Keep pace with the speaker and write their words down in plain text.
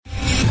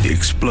The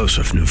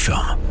explosive new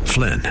film,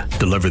 Flynn,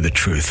 deliver the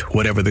truth,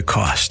 whatever the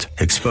cost,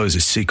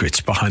 exposes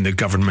secrets behind the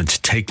government's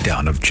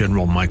takedown of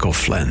General Michael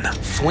Flynn.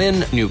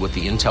 Flynn knew what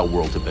the intel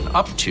world had been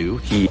up to.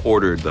 He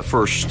ordered the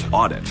first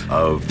audit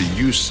of the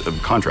use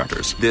of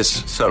contractors.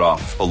 This set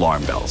off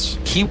alarm bells.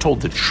 He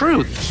told the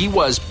truth. He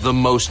was the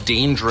most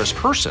dangerous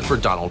person for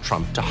Donald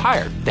Trump to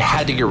hire. They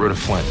had to get rid of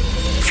Flynn.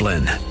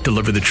 Flynn,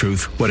 deliver the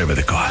truth, whatever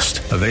the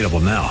cost. Available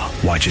now.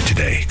 Watch it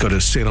today. Go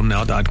to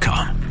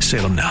salemnow.com.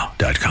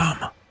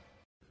 salemnow.com.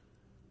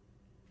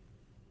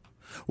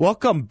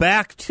 Welcome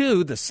back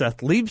to the Seth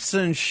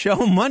Leibsohn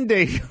Show,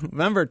 Monday,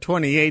 November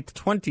 28th,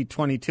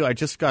 2022. I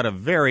just got a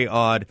very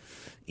odd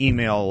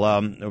email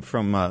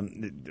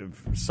from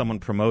someone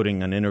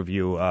promoting an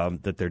interview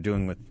that they're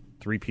doing with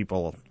three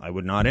people I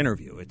would not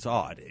interview. It's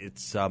odd.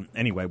 It's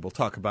anyway, we'll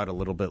talk about it a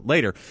little bit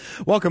later.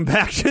 Welcome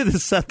back to the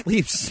Seth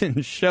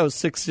Leibsohn Show,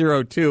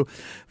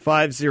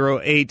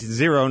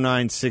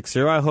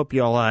 602-508-0960. I hope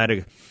you all had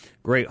a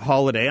great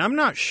holiday. I'm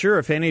not sure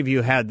if any of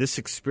you had this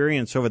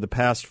experience over the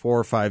past 4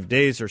 or 5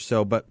 days or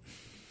so, but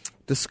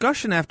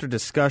discussion after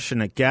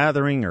discussion at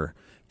gathering or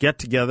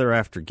get-together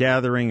after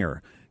gathering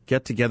or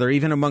get-together,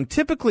 even among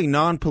typically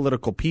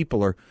non-political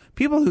people or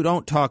people who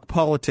don't talk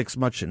politics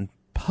much in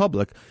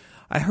public,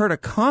 I heard a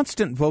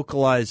constant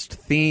vocalized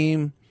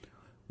theme,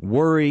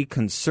 worry,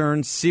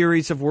 concern,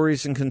 series of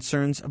worries and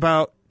concerns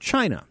about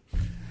China.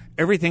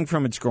 Everything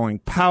from its growing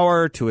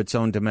power to its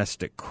own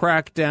domestic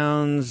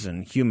crackdowns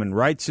and human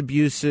rights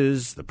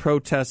abuses, the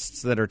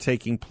protests that are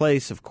taking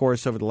place, of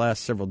course, over the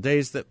last several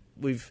days that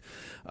we've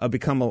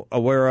become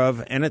aware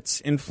of, and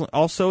its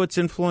also its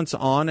influence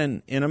on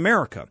and in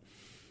America.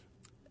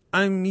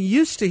 I'm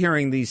used to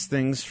hearing these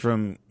things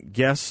from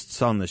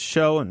guests on the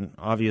show and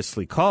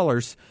obviously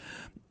callers,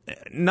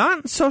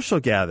 not in social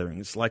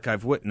gatherings like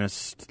I've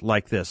witnessed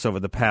like this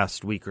over the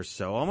past week or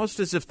so, almost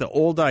as if the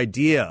old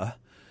idea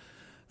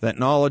that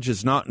knowledge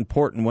is not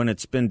important when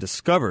it's been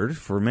discovered,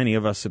 for many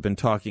of us have been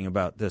talking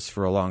about this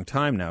for a long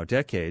time now,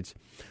 decades,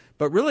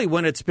 but really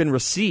when it's been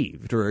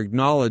received or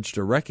acknowledged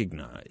or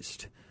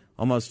recognized,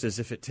 almost as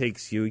if it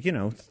takes you,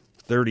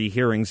 30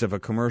 hearings of a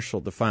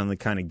commercial to finally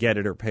kind of get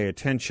it or pay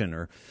attention,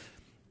 or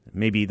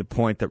maybe the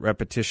point that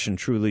repetition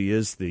truly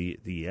is the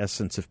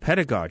essence of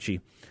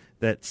pedagogy,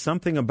 that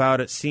something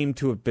about it seemed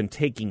to have been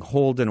taking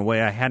hold in a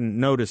way I hadn't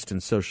noticed in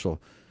social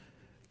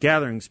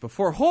gatherings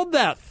before. Hold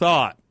that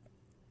thought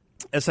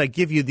as I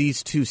give you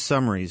these two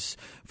summaries.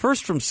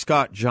 First from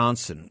Scott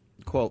Johnson,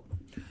 quote,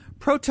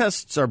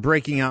 protests are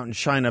breaking out in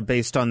China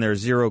based on their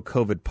zero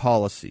COVID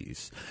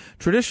policies.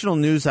 Traditional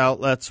news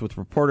outlets with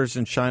reporters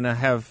in China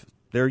have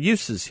their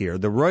uses here.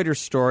 The Reuters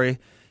story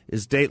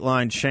is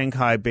datelined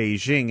Shanghai,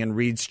 Beijing, and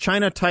reads,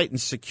 China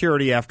tightens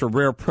security after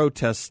rare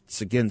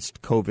protests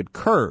against COVID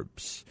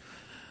curbs.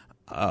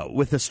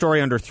 With the story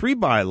under 3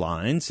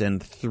 bylines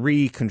and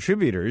 3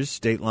 contributors,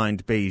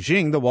 datelined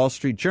Beijing, the Wall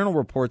Street Journal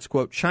reports,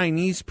 quote,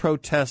 Chinese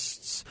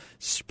protests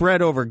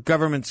spread over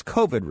government's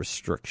COVID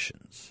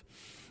restrictions.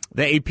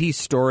 The AP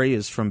story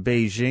is from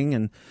Beijing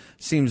and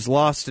seems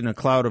lost in a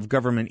cloud of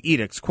government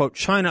edicts. Quote,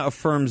 China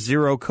affirms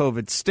zero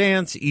COVID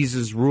stance,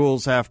 eases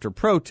rules after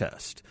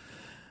protest.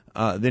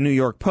 The New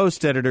York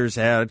Post editors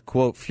add,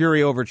 quote,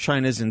 fury over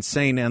China's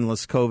insane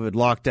endless COVID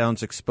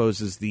lockdowns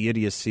exposes the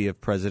idiocy of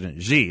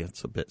President Xi.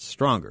 It's a bit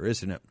stronger,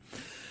 isn't it?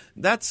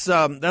 That's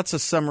a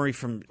summary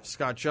from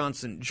Scott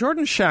Johnson.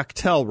 Jordan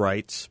Schachtel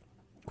writes,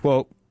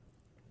 quote,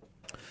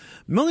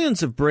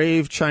 millions of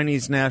brave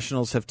Chinese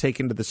nationals have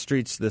taken to the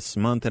streets this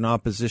month in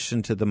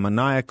opposition to the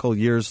maniacal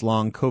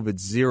years-long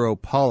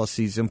COVID-0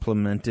 policies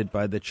implemented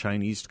by the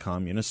Chinese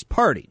Communist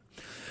Party.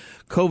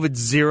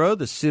 COVID-0,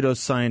 the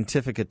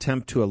pseudoscientific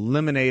attempt to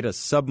eliminate a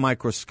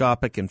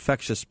submicroscopic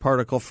infectious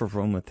particle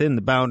from within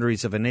the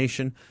boundaries of a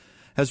nation,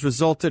 has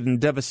resulted in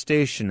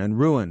devastation and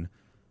ruin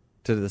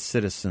to the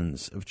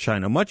citizens of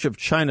China. Much of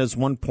China's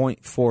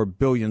 1.4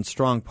 billion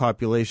strong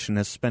population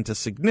has spent a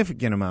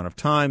significant amount of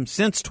time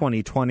since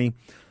 2020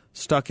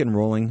 stuck in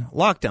rolling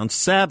lockdowns.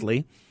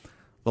 Sadly,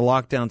 the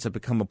lockdowns have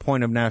become a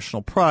point of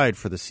national pride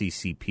for the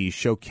CCP,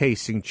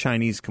 showcasing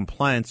Chinese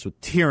compliance with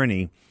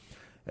tyranny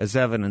as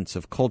evidence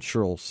of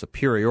cultural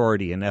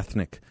superiority and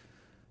ethnic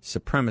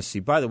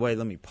supremacy. By the way,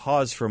 let me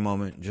pause for a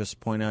moment and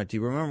just point out, do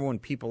you remember when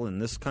people in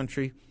this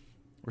country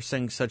were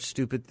saying such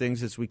stupid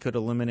things as we could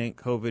eliminate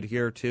COVID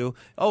here too?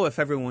 Oh, if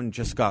everyone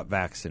just got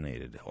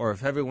vaccinated, or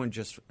if everyone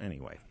just...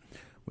 Anyway,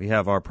 we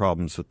have our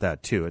problems with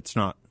that too. It's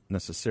not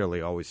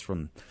necessarily always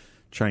from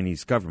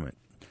Chinese government.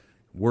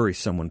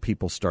 Worrisome when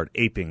people start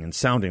aping and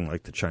sounding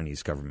like the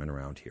Chinese government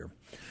around here.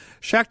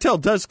 Schachtel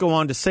does go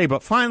on to say,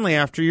 but finally,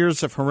 after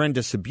years of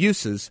horrendous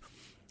abuses,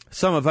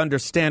 some have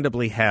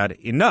understandably had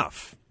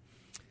enough.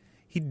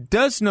 He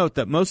does note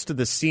that most of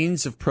the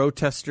scenes of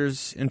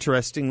protesters,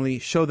 interestingly,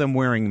 show them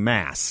wearing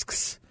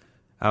masks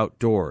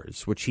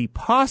outdoors, which he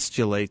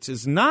postulates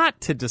is not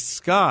to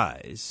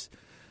disguise,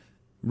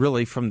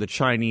 really, from the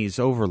Chinese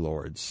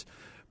overlords,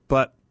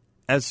 but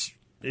as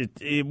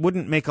it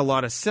wouldn't make a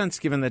lot of sense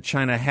given that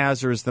China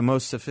has or is the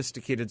most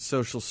sophisticated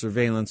social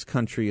surveillance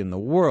country in the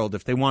world.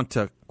 If they want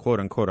to,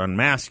 quote-unquote,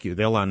 unmask you,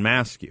 they'll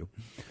unmask you.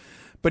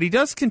 But he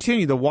does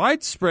continue. The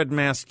widespread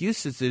mask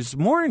usage is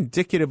more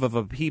indicative of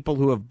a people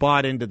who have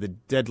bought into the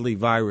deadly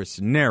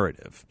virus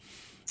narrative.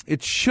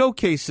 It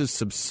showcases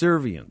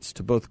subservience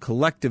to both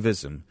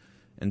collectivism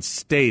and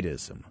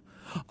statism.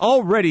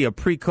 Already a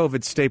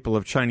pre-COVID staple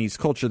of Chinese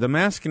culture, the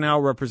mask now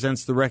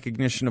represents the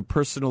recognition of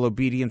personal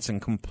obedience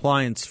and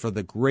compliance for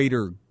the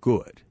greater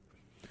good.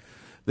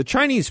 The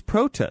Chinese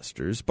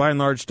protesters, by and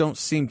large, don't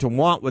seem to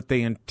want what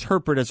they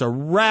interpret as a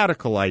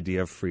radical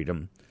idea of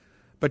freedom,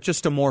 but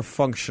just a more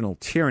functional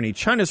tyranny.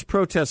 China's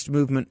protest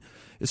movement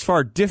is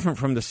far different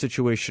from the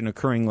situation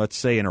occurring, let's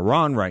say, in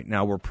Iran right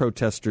now, where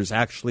protesters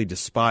actually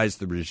despise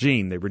the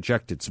regime. They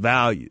reject its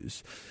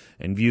values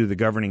and view the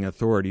governing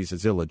authorities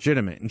as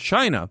illegitimate. In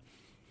China,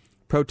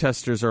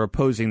 protesters are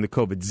opposing the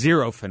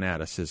COVID-0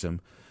 fanaticism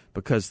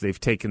because they've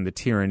taken the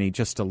tyranny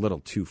just a little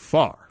too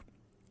far.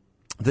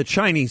 The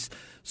Chinese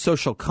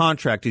social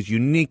contract is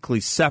uniquely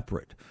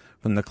separate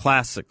from the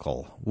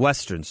classical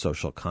Western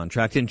social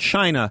contract. In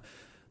China,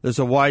 there's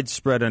a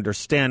widespread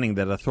understanding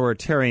that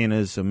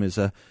authoritarianism is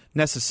a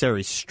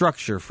necessary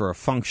structure for a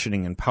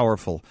functioning and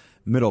powerful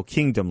Middle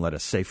Kingdom, let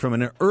us say. From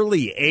an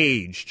early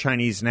age,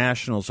 Chinese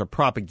nationals are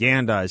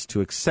propagandized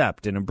to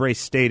accept and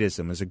embrace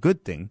statism as a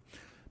good thing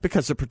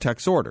because it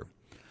protects order.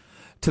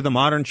 To the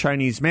modern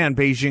Chinese man,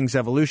 Beijing's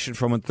evolution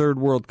from a third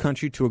world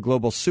country to a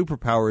global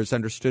superpower is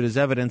understood as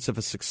evidence of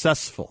a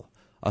successful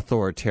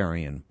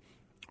authoritarian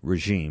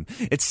regime.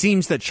 It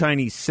seems that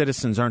Chinese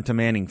citizens aren't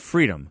demanding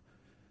freedom,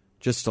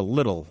 just a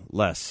little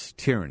less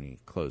tyranny,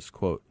 close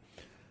quote.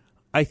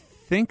 I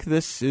think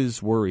this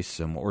is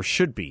worrisome, or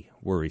should be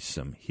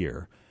worrisome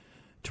here.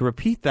 To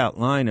repeat that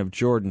line of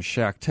Jordan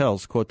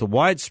Schachtel's, quote, the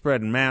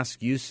widespread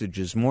mask usage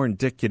is more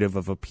indicative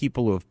of a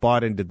people who have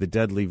bought into the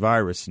deadly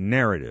virus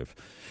narrative.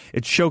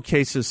 It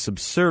showcases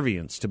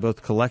subservience to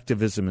both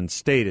collectivism and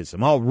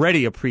statism,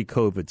 already a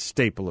pre-COVID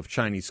staple of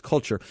Chinese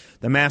culture.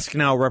 The mask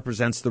now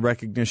represents the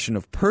recognition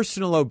of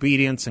personal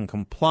obedience and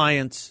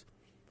compliance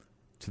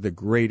to the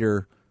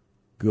greater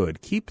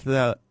good. Keep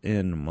that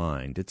in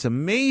mind. It's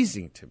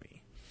amazing to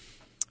me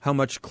how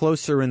much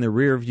closer in the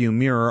rearview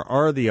mirror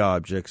are the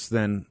objects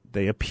than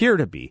they appear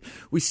to be.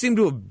 We seem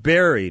to have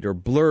buried or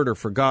blurred or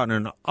forgotten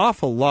an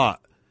awful lot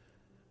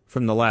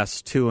from the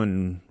last 2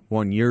 and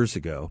 1 years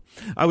ago.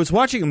 I was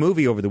watching a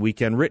movie over the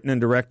weekend, written and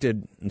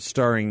directed and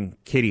starring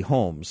Katie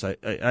Holmes.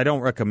 I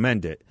don't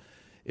recommend it.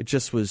 It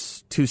just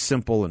was too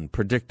simple and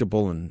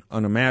predictable and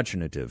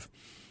unimaginative.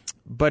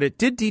 But it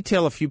did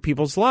detail a few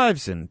people's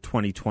lives in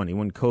 2020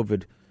 when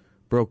COVID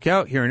broke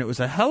out here, and it was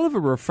a hell of a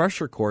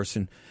refresher course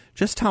in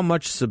just how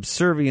much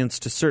subservience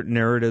to certain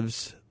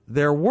narratives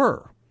there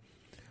were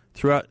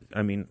throughout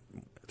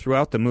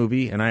the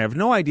movie. And I have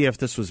no idea if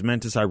this was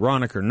meant as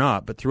ironic or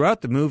not, but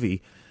throughout the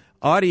movie,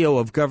 audio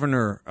of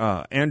Governor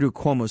Andrew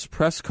Cuomo's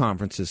press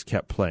conferences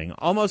kept playing,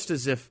 almost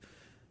as if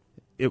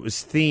it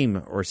was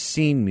theme or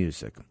scene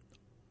music,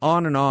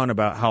 on and on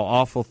about how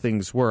awful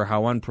things were,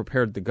 how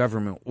unprepared the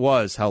government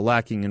was, how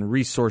lacking in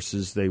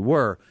resources they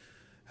were,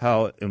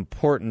 how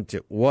important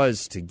it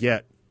was to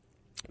get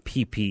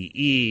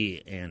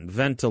PPE and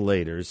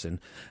ventilators, and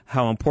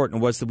how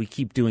important it was that we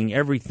keep doing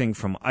everything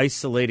from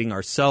isolating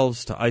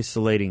ourselves to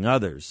isolating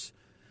others.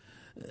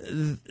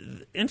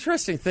 The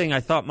interesting thing I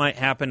thought might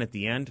happen at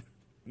the end,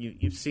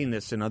 you've seen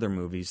this in other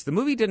movies, the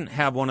movie didn't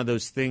have one of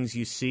those things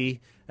you see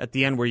at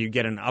the end where you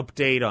get an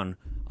update on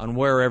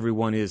where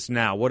everyone is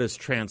now, what has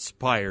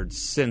transpired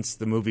since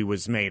the movie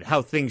was made, how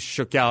things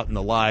shook out in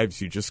the lives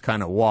you just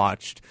kind of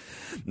watched.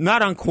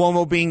 Not on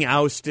Cuomo being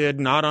ousted,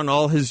 not on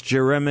all his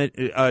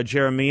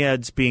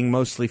Jeremiads being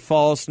mostly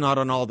false, not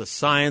on all the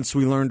science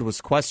we learned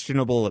was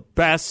questionable at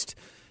best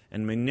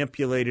and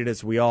manipulated,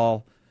 as we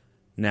all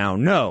now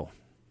know.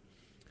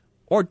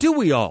 Or do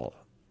we all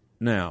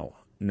now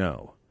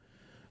know?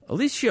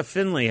 Alicia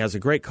Finley has a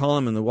great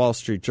column in the Wall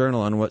Street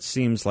Journal on what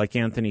seems like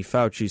Anthony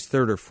Fauci's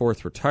third or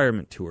fourth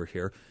retirement tour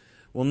here.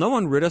 Will no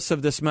one rid us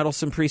of this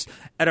meddlesome priest?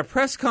 At a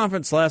press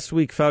conference last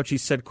week, Fauci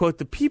said, quote,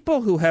 the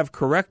people who have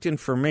correct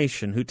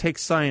information, who take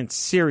science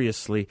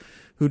seriously,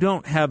 who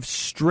don't have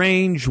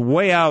strange,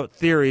 way-out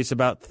theories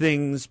about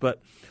things,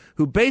 but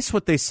who base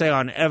what they say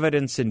on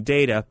evidence and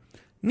data,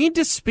 need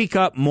to speak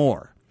up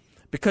more.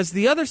 Because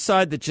the other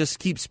side that just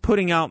keeps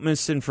putting out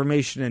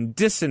misinformation and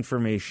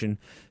disinformation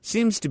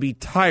seems to be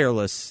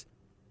tireless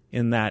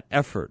in that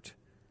effort.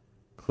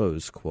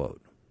 Close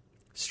quote.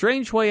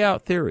 Strange way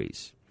out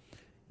theories.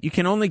 You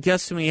can only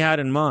guess whom he had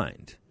in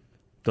mind.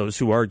 Those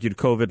who argued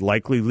COVID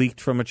likely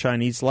leaked from a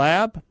Chinese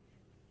lab,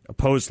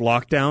 opposed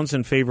lockdowns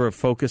in favor of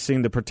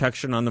focusing the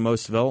protection on the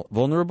most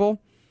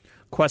vulnerable,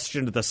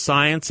 questioned the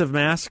science of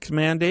mask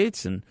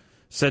mandates, and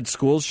said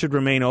schools should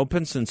remain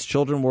open since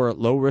children were at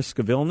low risk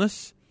of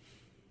illness.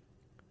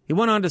 He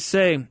went on to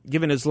say,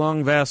 given his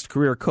long, vast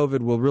career,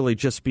 COVID will really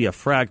just be a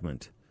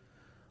fragment.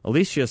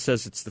 Alicia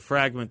says it's the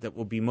fragment that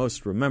will be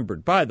most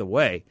remembered. By the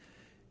way,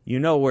 You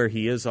know where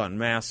he is on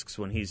masks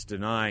when he's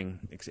denying,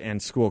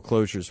 and school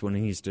closures when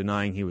he's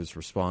denying he was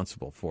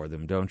responsible for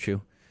them, don't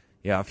you?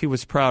 Yeah, if he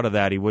was proud of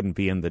that, he wouldn't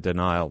be in the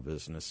denial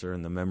business or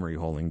in the memory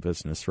holding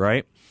business,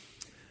 right?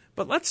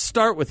 But let's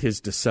start with his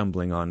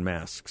dissembling on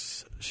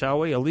masks, shall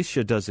we?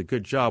 Alicia does a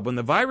good job. When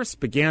the virus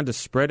began to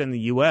spread in the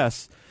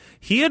U.S.,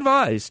 he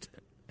advised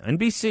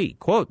NBC,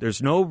 quote,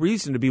 "There's no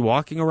reason to be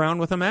walking around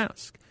with a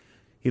mask."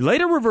 He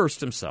later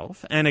reversed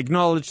himself and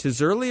acknowledged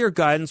his earlier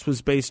guidance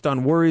was based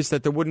on worries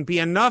that there wouldn't be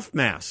enough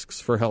masks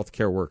for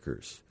healthcare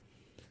workers.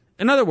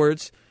 In other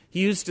words, he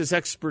used his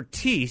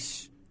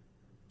expertise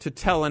to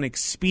tell an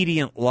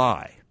expedient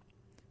lie.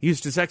 He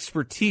used his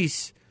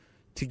expertise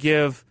to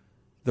give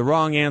the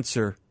wrong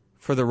answer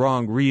for the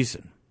wrong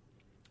reason.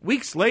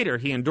 Weeks later,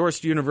 he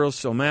endorsed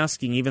universal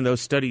masking, even though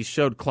studies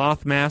showed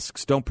cloth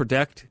masks don't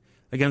protect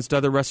against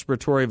other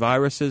respiratory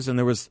viruses, and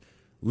there was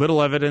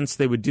little evidence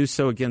they would do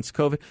so against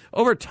COVID.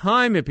 Over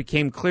time, it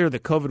became clear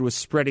that COVID was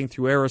spreading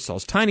through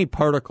aerosols, tiny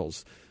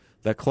particles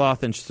that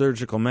cloth and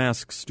surgical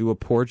masks do a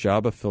poor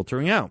job of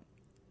filtering out.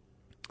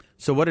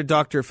 So what did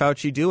Dr.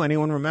 Fauci do?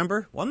 Anyone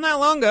remember? Wasn't that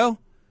long ago.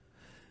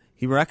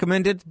 He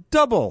recommended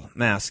double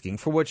masking,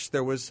 for which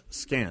there was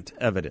scant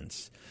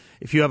evidence.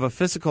 If you have a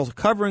physical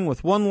covering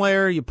with one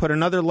layer, you put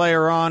another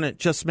layer on, it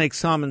just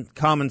makes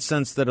common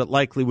sense that it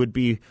likely would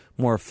be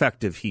more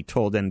effective, he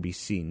told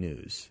NBC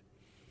News.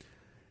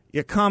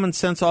 Yet common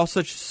sense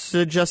also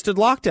suggested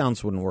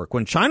lockdowns wouldn't work.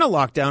 When China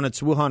locked down its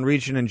Wuhan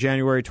region in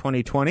January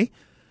 2020,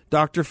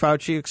 Dr.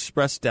 Fauci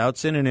expressed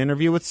doubts in an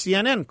interview with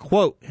CNN.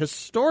 Quote,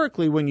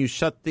 "Historically, when you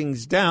shut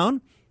things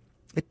down,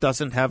 it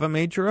doesn't have a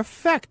major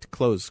effect,"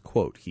 close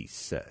quote, he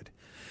said.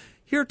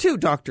 Here, too,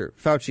 Dr.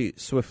 Fauci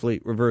swiftly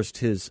reversed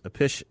his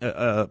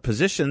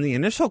position. The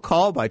initial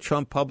call by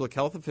Trump public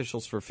health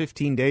officials for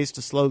 15 days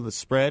to slow the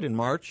spread in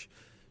March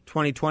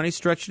 2020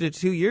 stretched it to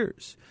 2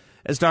 years,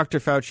 as Dr.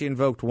 Fauci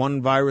invoked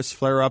one virus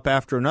flare-up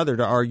after another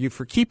to argue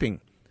for keeping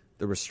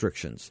the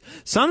restrictions.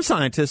 Some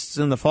scientists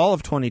in the fall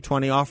of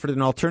 2020 offered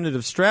an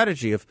alternative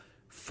strategy of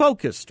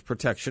focused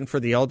protection for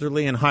the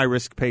elderly and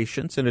high-risk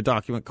patients in a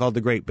document called the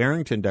Great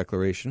Barrington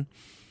Declaration.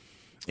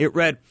 It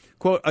read,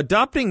 quote,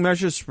 "Adopting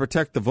measures to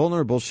protect the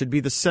vulnerable should be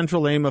the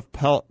central aim of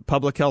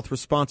public health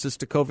responses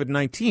to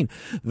COVID-19.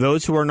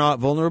 Those who are not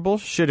vulnerable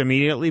should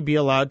immediately be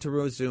allowed to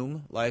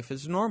resume life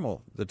as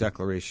normal," the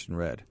declaration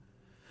read.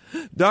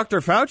 Dr.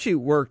 Fauci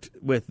worked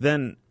with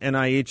then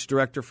NIH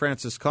Director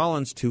Francis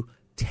Collins to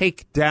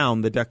take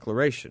down the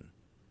declaration.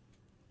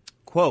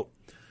 Quote,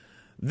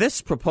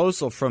 "This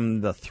proposal from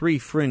the three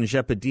fringe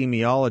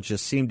epidemiologists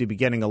seemed to be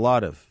getting a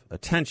lot of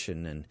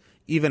attention, and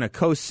even a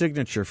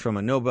co-signature from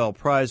a Nobel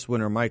Prize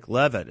winner, Mike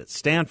Levitt at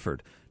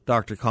Stanford,"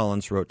 Dr.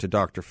 Collins wrote to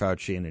Dr.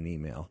 Fauci in an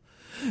email.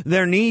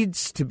 "There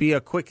needs to be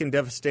a quick and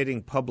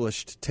devastating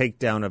published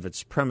takedown of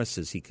its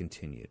premises," he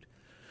continued.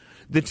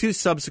 The two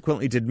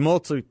subsequently did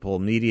multiple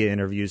media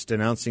interviews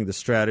denouncing the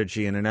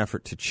strategy in an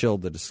effort to chill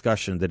the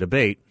discussion, the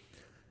debate.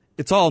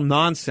 "It's all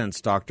nonsense,"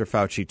 Dr.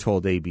 Fauci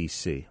told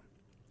ABC.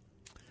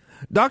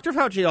 Dr.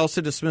 Fauci also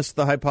dismissed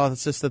the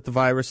hypothesis that the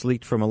virus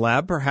leaked from a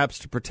lab, perhaps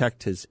to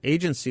protect his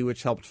agency,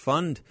 which helped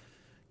fund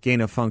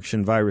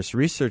gain-of-function virus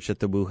research at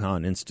the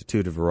Wuhan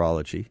Institute of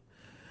Virology.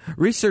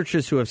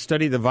 Researchers who have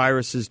studied the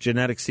virus's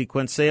genetic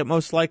sequence say it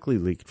most likely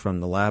leaked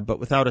from the lab, but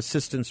without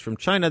assistance from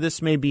China,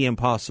 this may be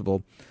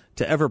impossible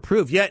to ever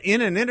prove. Yet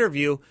in an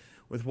interview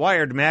with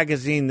Wired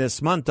magazine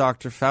this month,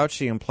 Dr.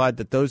 Fauci implied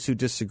that those who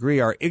disagree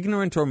are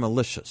ignorant or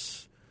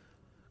malicious.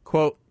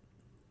 Quote,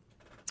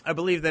 "I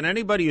believe that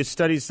anybody who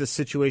studies this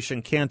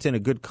situation can't in a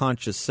good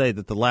conscience say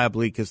that the lab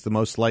leak is the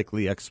most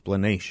likely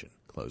explanation,"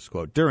 close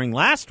quote. During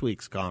last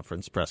week's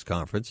press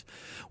conference,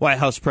 White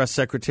House Press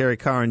Secretary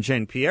Karine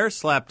Jean-Pierre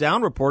slapped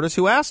down reporters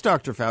who asked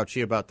Dr.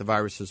 Fauci about the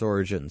virus's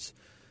origins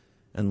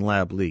and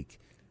lab leak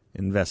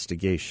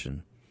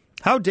investigation.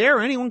 How dare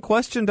anyone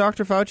question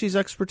Dr. Fauci's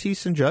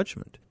expertise and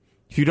judgment?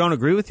 If you don't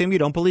agree with him, you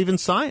don't believe in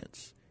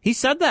science. He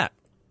said that.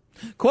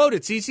 Quote,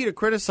 "It's easy to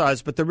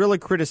criticize, but they're really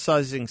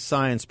criticizing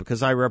science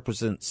because I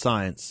represent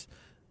science,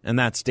 and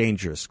that's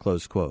dangerous,"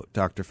 close quote,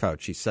 Dr.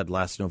 Fauci said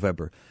last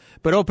November.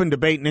 But open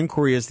debate and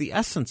inquiry is the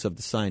essence of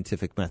the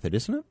scientific method,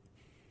 isn't it?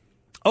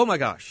 Oh my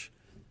gosh.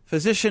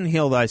 Physician,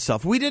 heal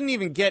thyself. We didn't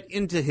even get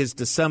into his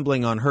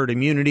dissembling on herd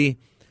immunity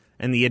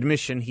and the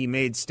admission he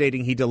made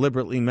stating he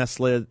deliberately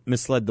misled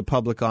the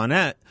public on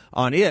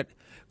it,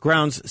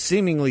 grounds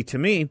seemingly to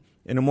me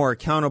in a more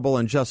accountable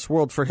and just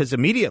world for his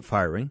immediate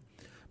firing.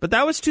 But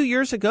that was 2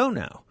 years ago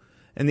now,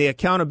 and the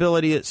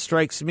accountability, it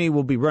strikes me,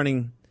 will be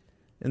running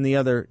in the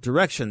other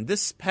direction.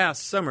 This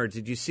past summer,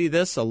 did you see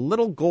this? A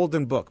little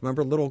golden book.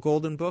 Remember little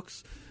golden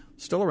books?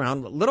 Still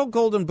around. A little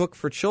golden book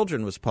for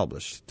children was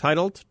published,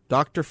 titled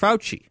Dr.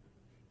 Fauci.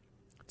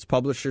 Its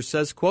publisher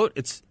says, quote,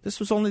 this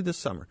was only this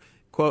summer,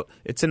 quote,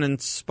 "It's an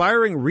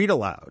inspiring read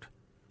aloud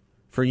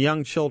for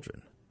young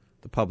children,"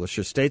 the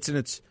publisher states, and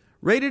it's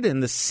rated in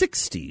the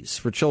 60s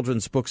for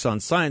children's books on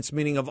science,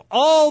 meaning of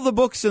all the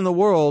books in the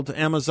world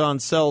Amazon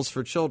sells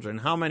for children,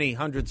 how many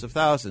hundreds of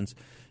thousands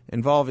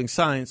involving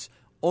science,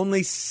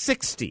 only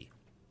 60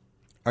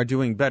 are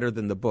doing better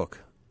than the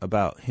book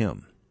about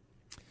him.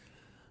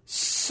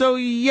 So,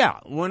 yeah,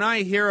 when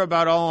I hear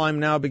about all I'm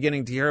now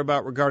beginning to hear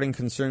about regarding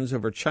concerns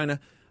over China,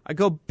 I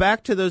go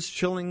back to those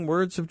chilling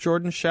words of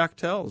Jordan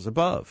Schachtel's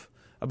above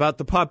about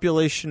the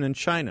population in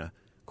China,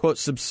 quote,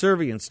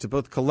 subservience to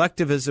both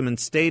collectivism and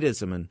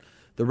statism and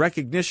the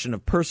recognition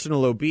of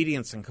personal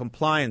obedience and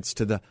compliance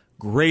to the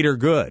greater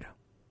good.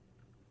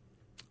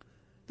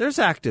 There's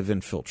active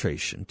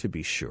infiltration, to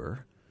be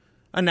sure,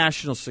 a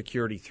national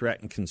security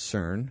threat and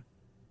concern,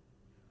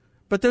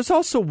 but there's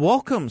also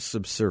welcome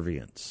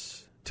subservience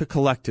to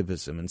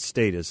collectivism and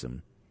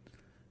statism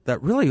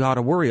that really ought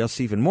to worry us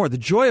even more. The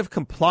joy of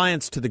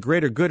compliance to the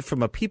greater good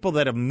from a people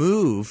that have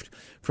moved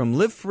from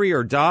live free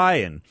or die,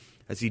 and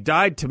as he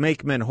died to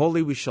make men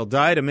holy, we shall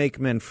die to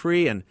make men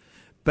free, and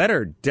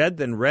better dead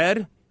than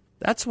red.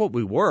 That's what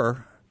we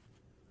were.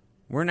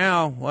 We're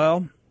now,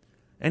 well,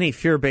 any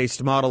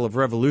fear-based model of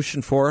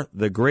revolution for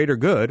the greater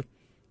good,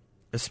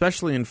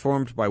 especially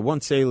informed by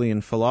once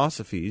alien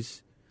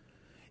philosophies.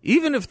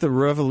 Even if the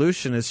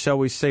revolution is, shall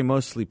we say,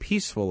 mostly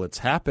peaceful, it's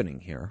happening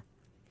here.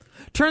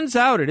 Turns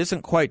out it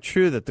isn't quite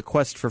true that the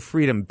quest for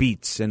freedom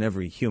beats in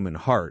every human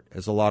heart,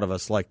 as a lot of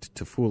us liked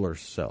to fool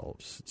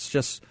ourselves. It's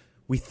just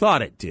we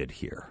thought it did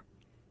here.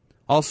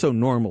 Also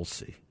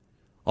normalcy.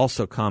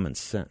 Also common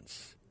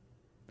sense.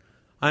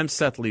 I'm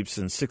Seth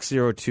Leibson,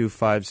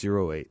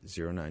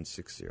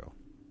 602-508-0960.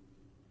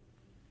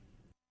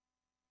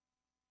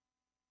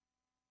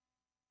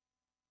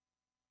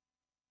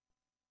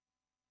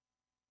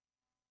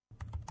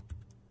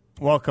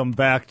 Welcome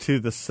back to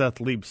the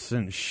Seth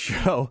Leibson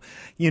Show.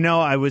 You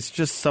know,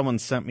 someone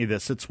sent me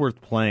this. It's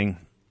worth playing.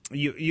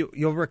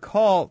 You'll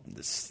recall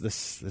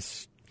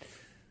this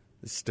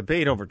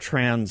debate over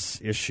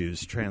trans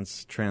issues,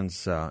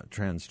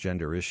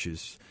 transgender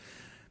issues.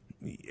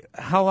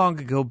 How long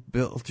ago,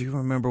 Bill, do you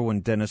remember when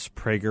Dennis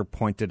Prager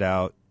pointed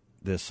out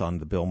this on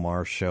the Bill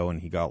Maher Show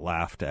and he got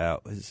laughed at?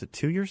 Is it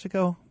 2 years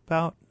ago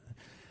about?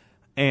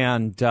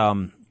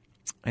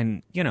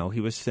 And, you know,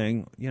 he was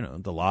saying, you know,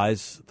 the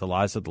lies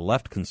of the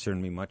left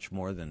concern me much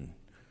more than,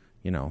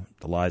 you know,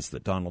 the lies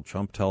that Donald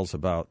Trump tells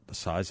about the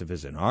size of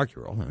his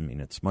inaugural. I mean,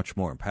 it's much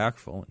more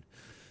impactful. And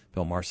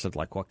Bill Maher said,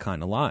 like, what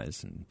kind of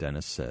lies? And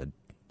Dennis said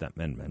that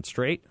men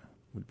menstruate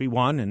would be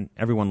one, and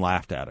everyone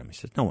laughed at him. He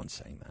said, no one's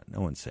saying that.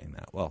 No one's saying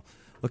that. Well,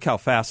 look how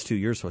fast 2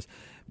 years was.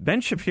 Ben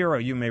Shapiro,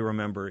 you may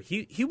remember,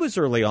 he was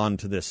early on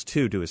to this,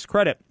 too, to his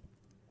credit.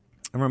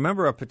 I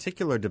remember a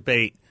particular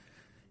debate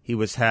he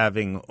was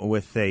having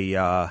with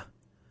I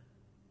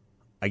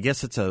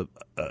guess it's a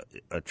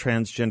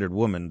transgendered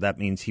woman. That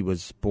means he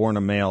was born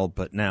a male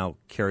but now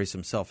carries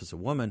himself as a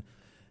woman.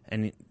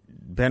 And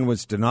Ben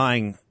was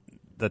denying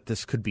that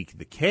this could be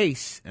the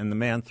case, and the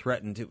man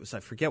threatened, I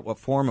forget what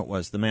form it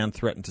was, the man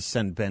threatened to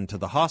send Ben to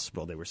the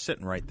hospital. They were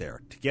sitting right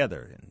there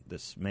together, and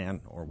this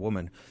man or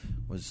woman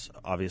was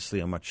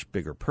obviously a much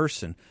bigger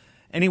person.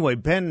 Anyway,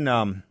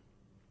 Ben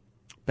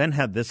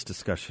had this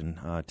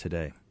discussion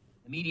today.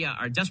 The media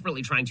are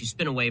desperately trying to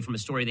spin away from a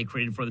story they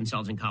created for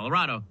themselves in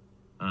Colorado.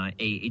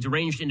 A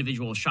deranged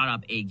individual shot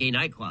up a gay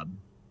nightclub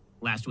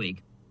last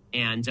week,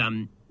 and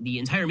the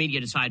entire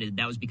media decided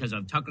that was because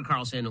of Tucker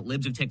Carlson,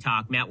 Libs of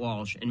TikTok, Matt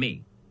Walsh, and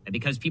me. And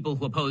because people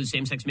who oppose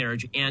same-sex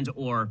marriage and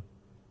or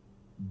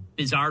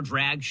bizarre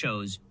drag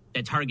shows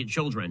that target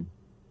children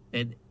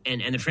and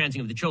the transing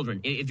of the children,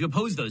 if you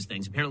oppose those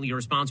things, apparently you're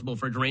responsible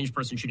for a deranged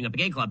person shooting up a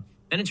gay club.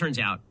 Then it turns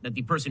out that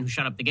the person who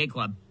shot up the gay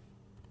club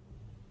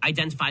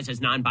identifies as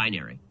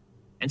non-binary.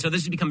 And so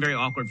this has become very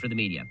awkward for the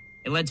media.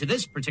 It led to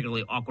this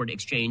particularly awkward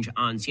exchange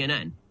on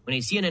CNN when a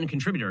CNN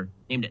contributor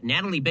named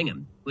Natalie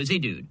Bingham, who is a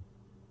dude,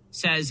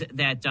 says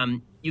that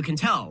you can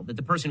tell that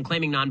the person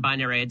claiming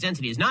non-binary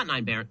identity is not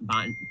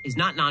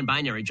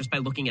non-binary just by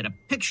looking at a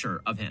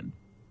picture of him,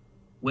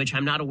 which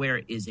I'm not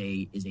aware is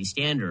a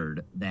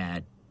standard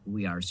that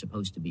we are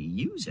supposed to be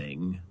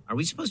using. Are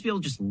we supposed to be able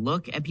to just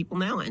look at people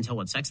now and tell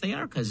what sex they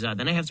are? Because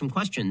then I have some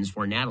questions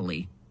for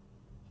Natalie.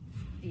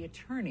 The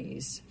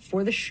attorneys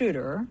for the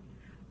shooter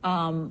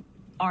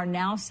are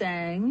now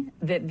saying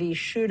that the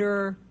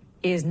shooter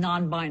is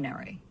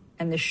non-binary,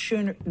 and the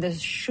shooter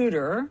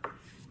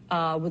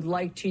would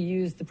like to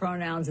use the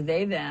pronouns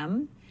they,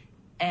 them.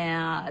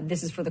 And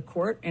this is for the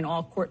court in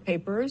all court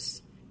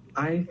papers.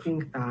 I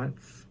think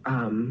that's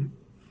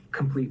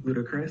complete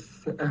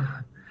ludicrous.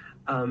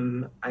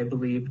 I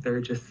believe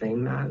they're just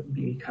saying that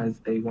because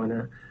they want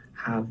to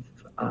have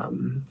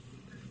the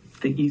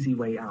easy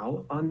way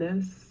out on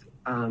this.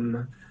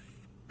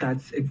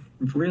 That's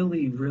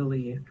really,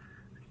 really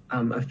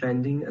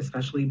offending,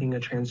 especially being a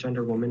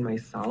transgender woman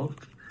myself,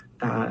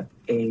 that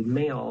a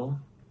male,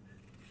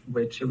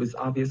 which it was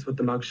obvious with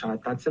the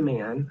mugshot, that's a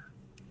man.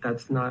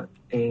 That's not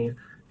a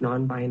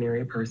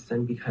non-binary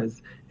person,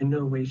 because in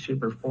no way,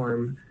 shape, or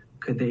form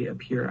could they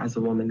appear as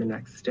a woman the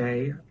next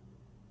day.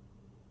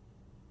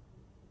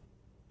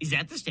 Is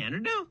that the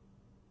standard now?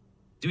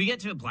 Do we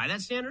get to apply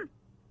that standard?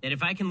 That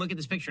if I can look at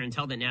this picture and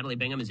tell that Natalie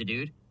Bingham is a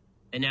dude,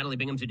 then Natalie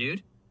Bingham's a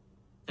dude?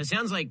 It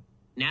sounds like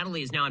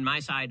Natalie is now on my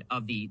side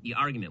of the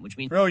argument, which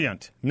means...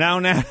 Brilliant.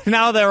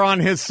 Now they're on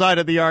his side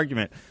of the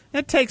argument.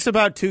 It takes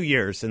about 2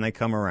 years, and they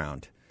come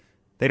around.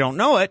 They don't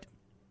know it.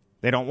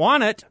 They don't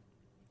want it,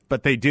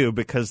 but they do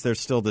because there's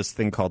still this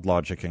thing called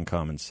logic and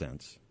common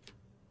sense.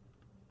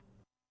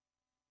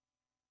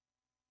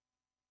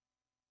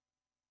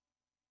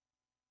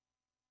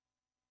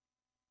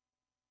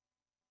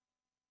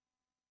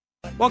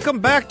 Welcome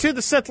back to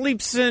the Seth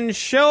Leibsohn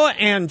Show.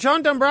 And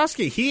John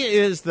Dombrowski, he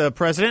is the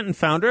president and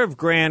founder of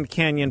Grand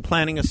Canyon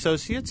Planning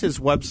Associates. His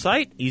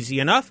website, easy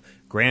enough,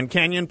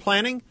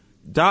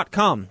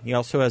 grandcanyonplanning.com. He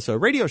also has a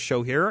radio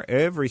show here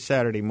every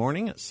Saturday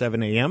morning at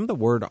 7 a.m., The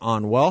Word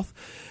on Wealth.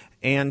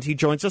 And he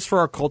joins us for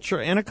our culture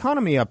and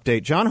economy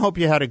update. John, hope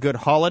you had a good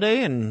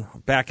holiday and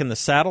back in the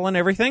saddle and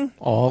everything.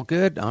 All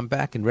good. I'm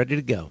back and ready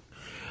to go.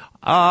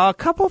 A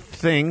couple of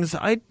things.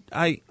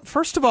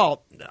 First of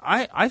all,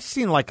 I've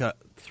seen like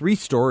 3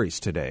 stories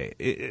today.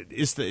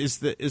 Is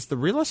the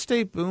real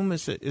estate boom?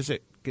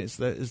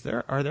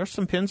 Are there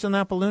some pins in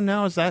that balloon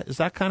now? Is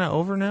that kind of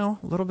over now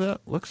a little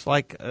bit? Looks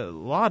like a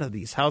lot of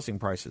these housing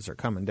prices are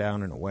coming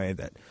down in a way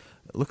that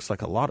it looks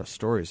like a lot of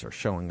stories are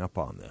showing up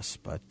on this.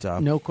 But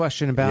no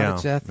question about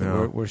it, Seth.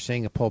 Yeah. We're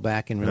seeing a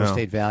pullback in real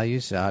estate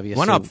values. Obviously,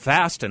 went up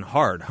fast and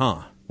hard,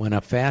 huh? Went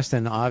up fast,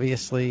 and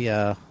obviously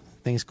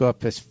things go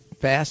up as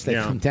fast. They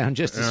come down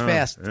just as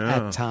fast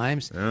at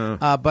times.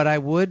 But I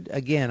would,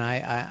 again,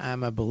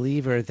 I'm a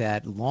believer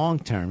that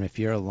long-term, if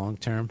you're a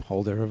long-term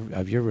holder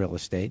of your real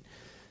estate,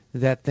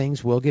 that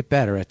things will get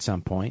better at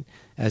some point,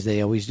 as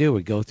they always do.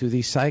 We go through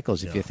these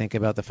cycles. If you think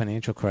about the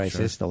financial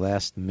crisis, the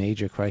last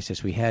major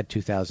crisis we had,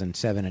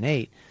 2007 and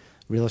 8,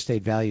 real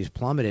estate values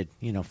plummeted,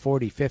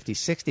 40, 50,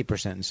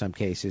 60% in some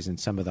cases in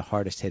some of the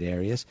hardest hit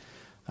areas.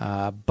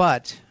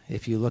 But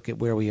if you look at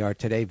where we are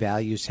today,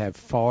 values have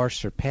far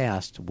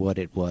surpassed what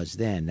it was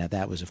then. Now,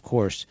 that was, of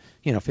course,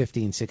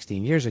 15,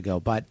 16 years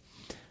ago. But,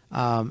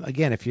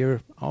 again, if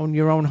you own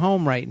your own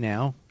home right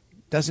now,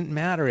 doesn't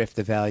matter if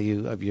the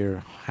value of your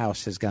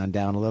house has gone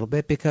down a little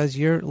bit because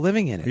you're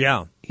living in it.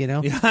 Yeah.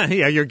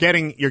 Yeah, you're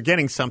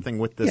getting something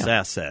with this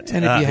asset.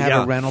 And if you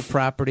have a rental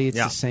property, it's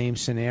the same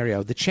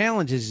scenario. The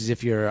challenge is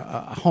if you're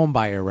a home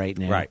buyer right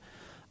now. Right.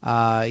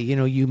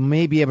 You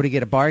may be able to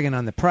get a bargain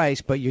on the price,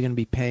 but you're going to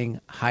be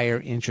paying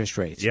higher interest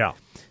rates. Yeah.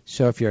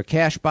 So if you're a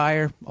cash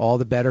buyer, all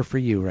the better for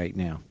you right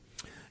now.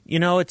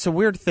 It's a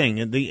weird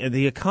thing.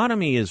 The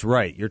economy is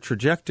right. Your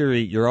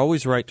trajectory, you're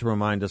always right to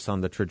remind us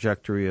on the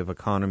trajectory of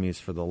economies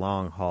for the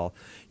long haul.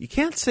 You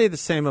can't say the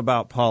same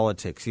about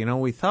politics.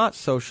 We thought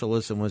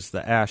socialism was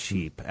the ash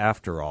heap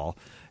after all.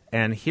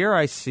 And here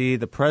I see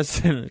the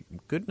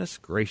president, goodness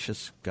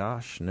gracious,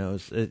 gosh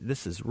knows,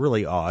 this is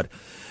really odd.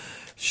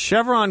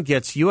 Chevron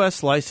gets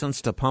U.S.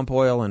 license to pump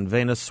oil in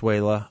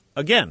Venezuela.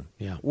 Again,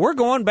 we're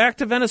going back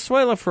to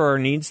Venezuela for our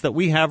needs that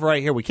we have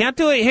right here. We can't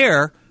do it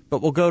here,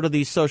 but we'll go to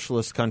these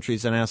socialist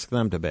countries and ask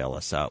them to bail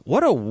us out.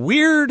 What a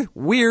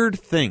weird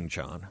thing,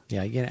 John.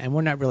 Yeah, and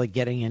we're not really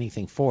getting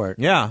anything for it.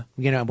 Yeah.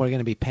 We're going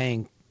to be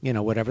paying,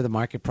 whatever the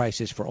market price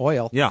is for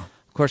oil. Yeah.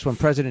 Of course, when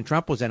President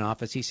Trump was in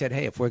office, he said,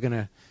 hey, if we're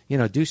going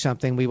to, do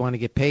something, we want to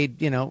get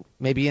paid,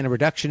 maybe in a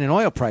reduction in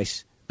oil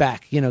price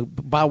back.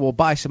 We'll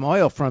buy some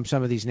oil from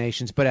some of these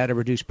nations, but at a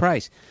reduced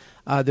price.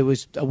 There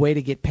was a way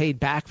to get paid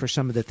back for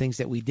some of the things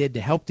that we did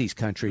to help these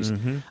countries.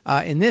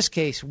 Mm-hmm. In this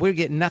case, we're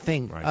getting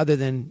nothing other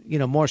than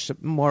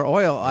more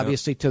oil,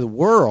 obviously, to the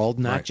world,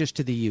 not just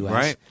to the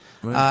U.S.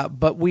 Right.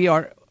 But we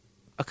are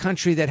a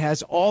country that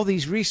has all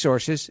these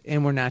resources,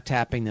 and we're not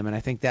tapping them. And I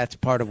think that's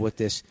part of what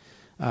this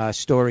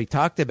story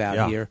talked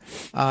about here.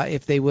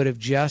 If they would have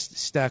just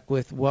stuck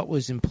with what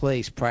was in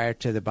place prior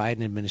to the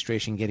Biden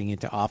administration getting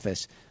into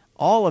office,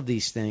 all of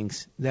these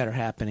things that are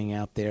happening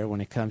out there when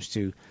it comes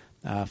to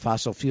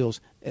fossil fuels,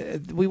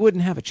 we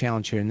wouldn't have a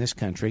challenge here in this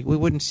country. We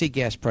wouldn't see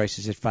gas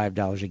prices at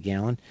 $5 a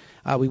gallon.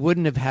 We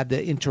wouldn't have had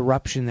the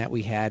interruption that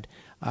we had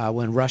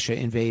when Russia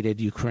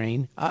invaded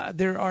Ukraine.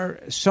 There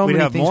are so many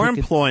things. We'd have more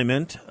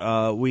employment.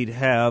 We'd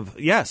have,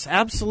 yes,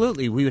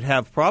 absolutely. We would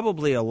have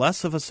probably a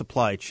less of a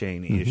supply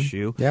chain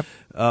issue. Yep.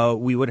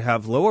 We would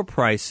have lower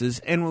prices,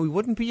 and we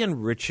wouldn't be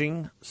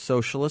enriching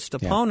socialist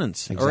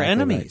opponents or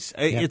enemies.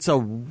 Right. It's a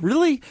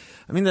really,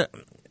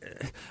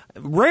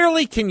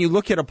 rarely can you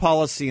look at a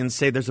policy and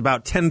say there's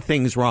about 10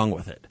 things wrong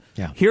with it.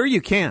 Yeah. Here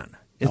you can.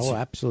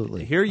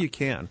 Absolutely. Here you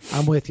can.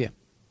 I'm with you.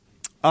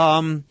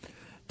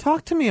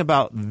 Talk to me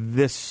about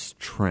this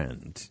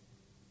trend.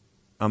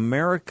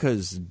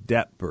 America's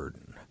debt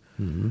burden.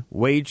 Mm-hmm.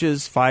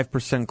 Wages,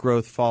 5%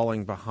 growth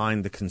falling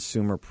behind the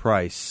consumer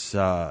price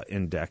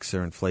index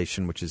or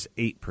inflation, which is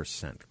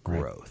 8%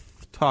 growth.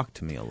 Right. Talk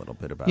to me a little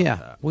bit about that.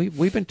 Yeah,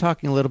 we've been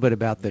talking a little bit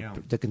about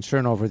the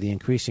concern over the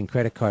increasing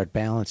credit card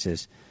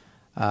balances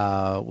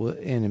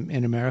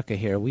in America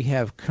here. We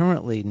have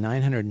currently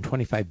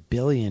 $925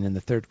 billion in the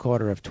third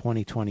quarter of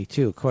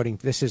 2022.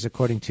 This is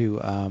according to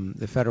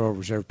the Federal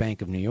Reserve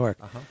Bank of New York.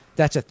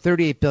 That's a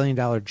 $38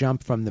 billion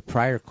jump from the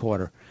prior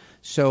quarter.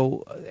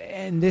 So,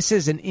 and this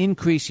is an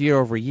increase year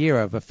over year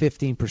of a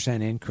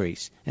 15%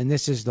 increase. And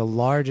this is the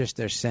largest,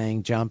 they're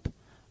saying, jump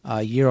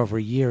year over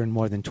year in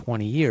more than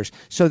 20 years.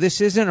 So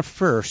this isn't a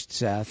first,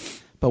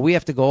 Seth. But we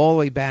have to go all the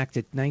way back to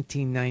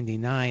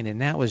 1999,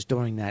 and that was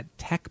during that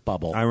tech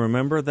bubble. I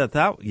remember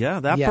that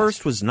Yes.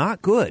 burst was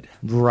not good.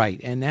 Right,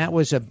 and that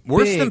was a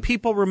Worse than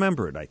people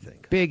remember it, I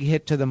think. big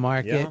hit to the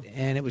market,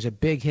 and it was a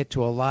big hit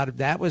to a lot of.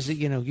 That was,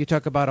 you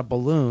talk about a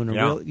balloon.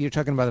 You're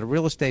talking about a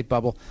real estate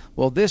bubble.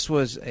 Well, this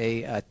was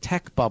a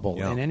tech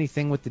bubble, and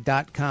anything with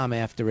the .com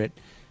after it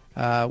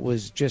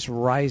was just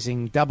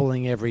rising,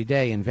 doubling every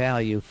day in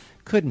value.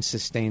 Couldn't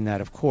sustain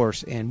that, of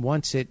course, and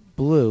once it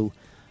blew.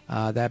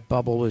 That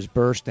bubble was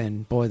burst,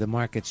 and boy, the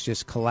markets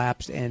just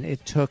collapsed, and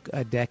it took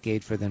a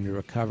decade for them to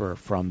recover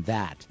from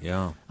that.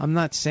 Yeah. I'm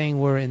not saying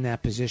we're in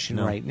that position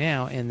right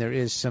now, and there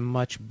is some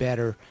much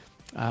better,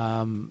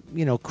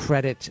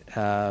 credit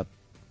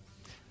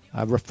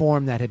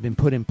reform that had been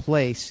put in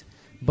place.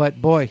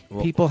 But boy,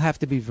 people have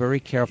to be very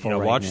careful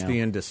right now. Watch the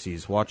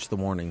indices, watch the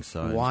warning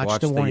signs,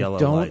 watch the warning. yellow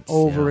Don't lights.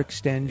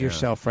 overextend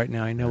yourself right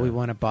now. I know we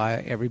want to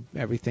buy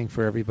everything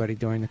for everybody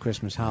during the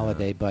Christmas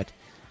holiday, but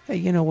hey,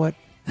 you know what?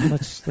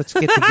 Let's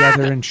get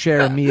together and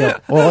share a meal,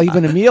 or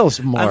even a meal's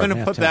more. I'm going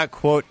to put that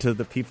quote to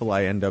the people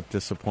I end up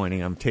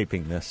disappointing. I'm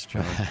taping this,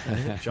 John.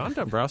 John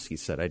Dombrowski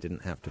said I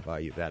didn't have to buy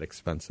you that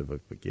expensive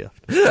of a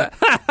gift. Hey,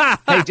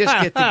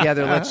 just get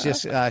together. Let's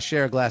just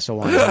share a glass of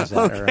wine,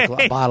 or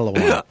a bottle of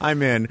wine.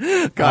 I'm in.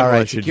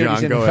 God Securities bless you,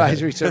 John. and Go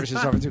advisory ahead. services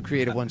offered through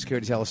Creative One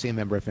Securities LLC, a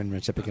member of FINRA,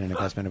 recipient and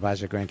investment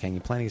advisor, Grand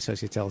Canyon Planning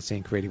Associates LLC,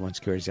 and Creative One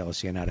Securities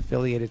LLC are not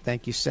affiliated.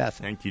 Thank you, Seth.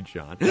 Thank you,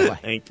 John. Bye-bye.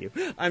 Thank you.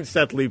 I'm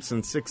Seth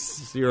Leibson,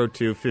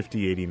 602-5089-60.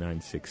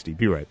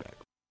 Be right back.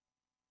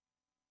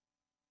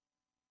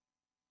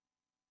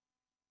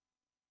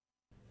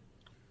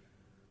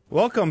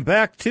 Welcome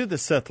back to the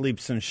Seth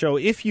Leibson Show.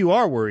 If you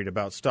are worried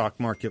about stock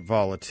market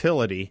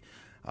volatility,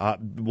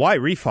 Why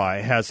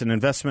Refi has an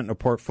investment in a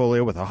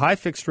portfolio with a high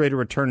fixed rate of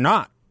return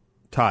not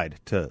tied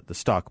to the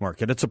stock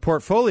market. It's a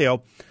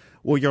portfolio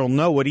where you'll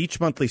know what each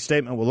monthly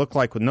statement will look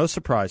like with no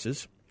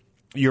surprises.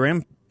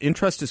 Your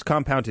interest is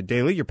compounded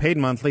daily. You're paid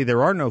monthly.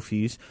 There are no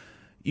fees.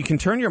 You can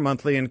turn your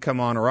monthly income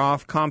on or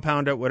off,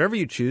 compound it, whatever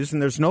you choose,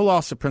 and there's no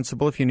loss of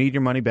principal if you need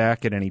your money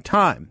back at any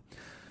time.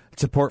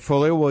 It's a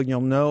portfolio where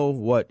you'll know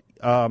what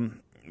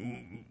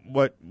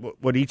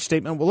each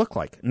statement will look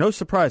like. No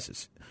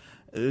surprises.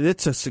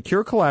 It's a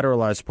secure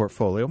collateralized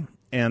portfolio,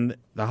 and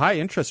the high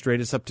interest rate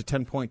is up to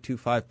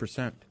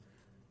 10.25%.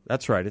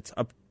 That's right. It's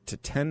up to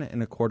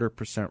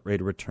 10.25%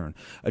 rate of return.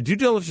 A due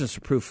diligence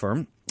approved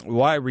firm,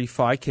 Y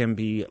Refi, can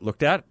be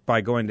looked at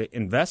by going to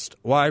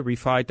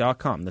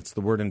investYrefi.com. That's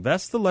the word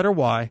invest, the letter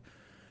Y,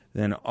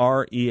 then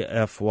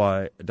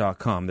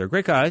REFY.com. They're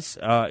great guys.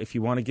 If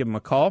you want to give them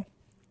a call,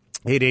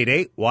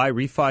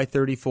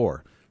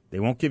 888-Y-REFI-34. They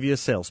won't give you a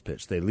sales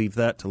pitch. They leave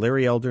that to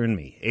Larry Elder and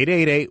me.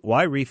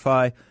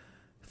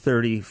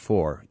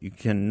 888-Y-REFI-34. You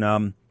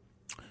can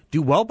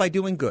do well by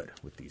doing good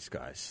with these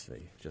guys.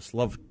 They just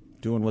love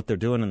doing what they're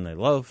doing, and they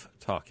love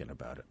talking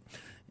about it.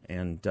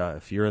 And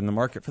if you're in the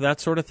market for that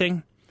sort of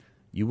thing,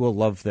 you will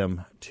love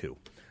them too.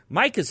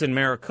 Mike is in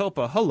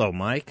Maricopa. Hello,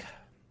 Mike.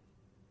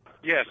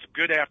 Yes,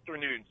 good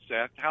afternoon,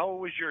 Seth. How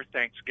was your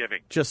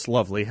Thanksgiving? Just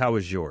lovely. How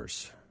was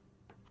yours?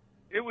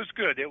 It was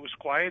good. It was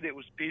quiet. It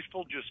was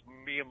peaceful, just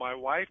me and my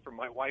wife, or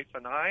my wife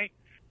and I,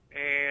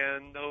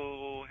 and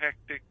no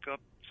hectic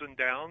ups and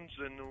downs,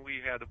 and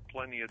we had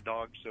plenty of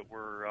dogs that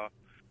were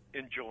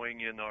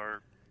enjoying in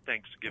our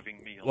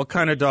Thanksgiving meal. What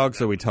kind of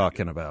dogs are we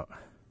talking about?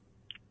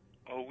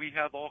 Oh, we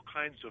have all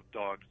kinds of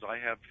dogs. I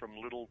have from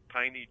little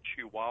tiny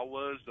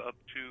Chihuahuas up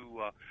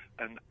to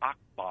an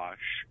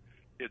Akbash.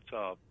 It's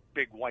a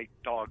big white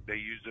dog. They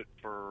use it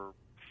for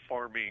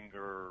farming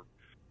or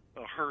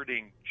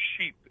herding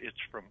sheep. It's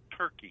from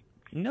Turkey.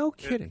 No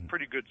kidding. It's a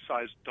pretty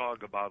good-sized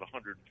dog, about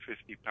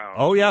 150 pounds.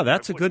 Oh, yeah,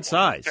 that's a good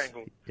size.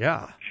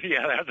 Yeah.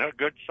 Yeah, that's a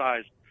good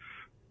size.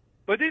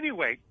 But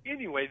anyway,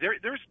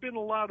 there's been a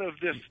lot of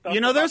this stuff.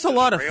 There's a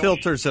lot of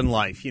filters in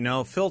life.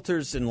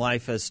 Filters in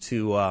life as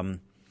to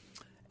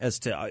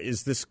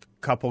is this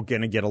couple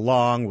going to get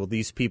along? Will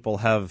these people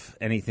have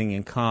anything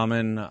in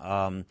common?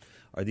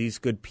 Are these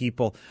good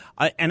people?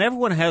 And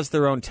everyone has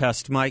their own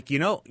test, Mike. You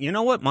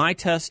know what my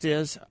test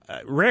is?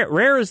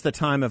 Rare is the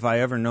time have I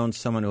ever known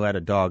someone who had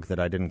a dog that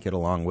I didn't get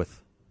along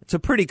with. It's a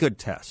pretty good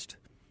test.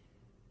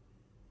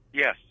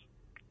 Yes.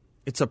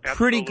 It's a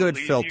pretty good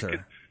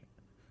filter.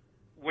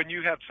 When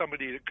you have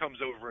somebody that comes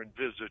over and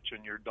visits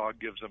and your dog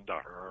gives them the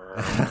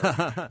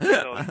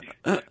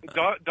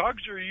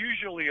dogs are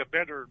usually a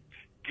better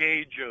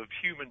gauge of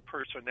human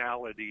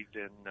personality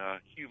than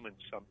humans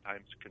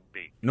sometimes can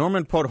be.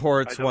 Norman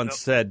Podhoretz once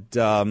said,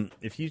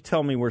 if you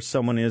tell me where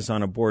someone is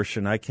on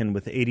abortion, I can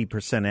with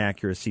 80%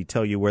 accuracy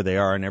tell you where they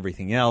are and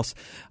everything else.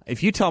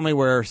 If you tell me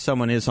where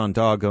someone is on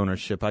dog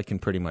ownership, I can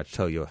pretty much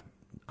tell you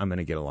I'm going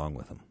to get along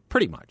with them.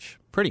 Pretty much.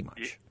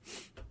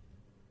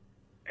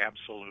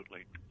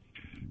 Absolutely.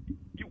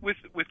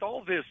 With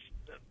all this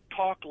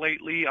talk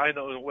lately. I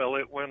know, well,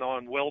 it went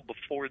on well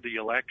before the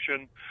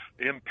election,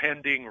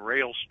 impending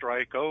rail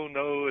strike. Oh,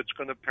 no, it's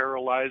going to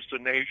paralyze the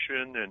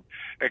nation, and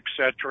et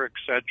cetera, et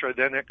cetera.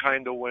 Then it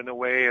kind of went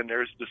away, and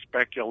there's the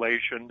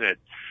speculation that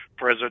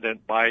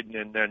President Biden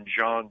and then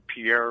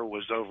Jean-Pierre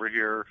was over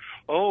here.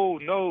 Oh,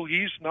 no,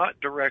 he's not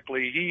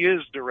directly. He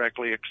is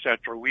directly, et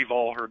cetera. We've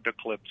all heard the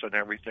clips and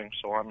everything,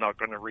 so I'm not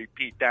going to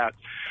repeat that.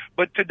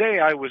 But today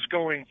I was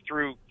going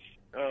through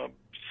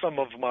some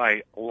of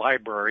my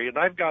library, and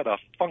I've got a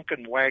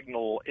Funkin'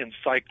 Wagnall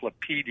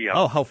encyclopedia.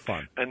 Oh, how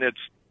fun. And it's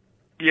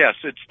the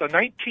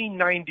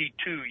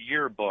 1992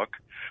 yearbook,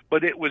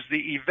 but it was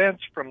the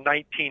events from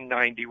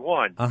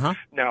 1991. Uh-huh.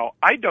 Now,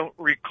 I don't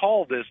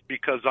recall this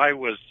because I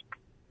was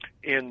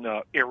in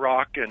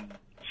Iraq and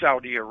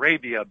Saudi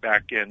Arabia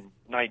back in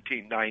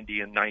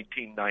 1990 and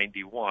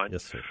 1991.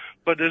 Yes, sir.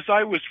 But as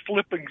I was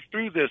flipping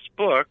through this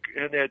book,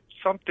 and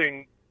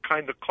something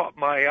kind of caught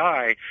my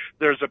eye,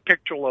 there's a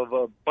picture of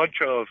a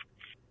bunch of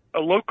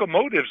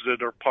locomotives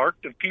that are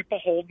parked and people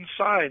holding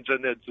signs,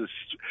 and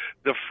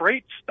the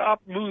freight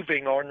stopped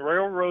moving on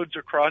railroads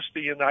across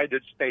the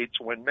United States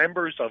when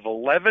members of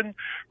 11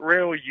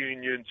 rail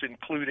unions,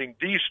 including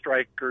these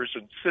strikers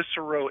in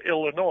Cicero,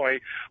 Illinois,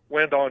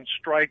 went on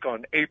strike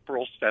on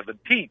April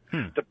 17th.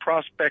 The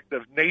prospect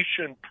of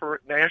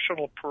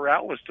national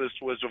paralysis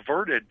was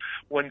averted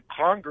when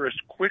Congress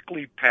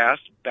quickly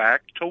passed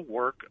back to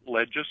work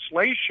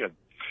legislation.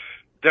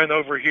 Then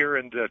over here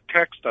in the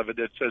text of it,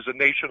 it says a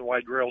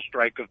nationwide rail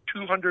strike of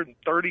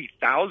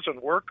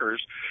 230,000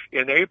 workers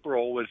in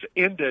April was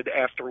ended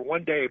after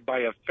one day by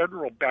a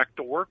federal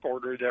back-to-work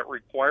order that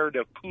required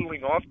a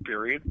cooling-off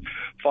period,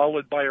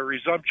 followed by a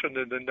resumption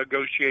in the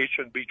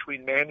negotiation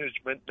between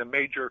management, the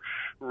major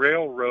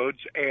railroads,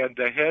 and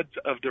the heads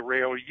of the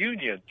rail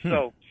union.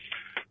 So,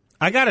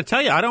 I got to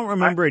tell you, I don't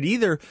remember it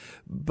either,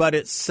 but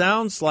it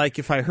sounds like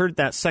if I heard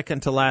that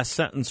second to last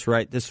sentence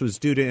right, this was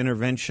due to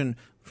intervention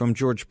from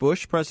George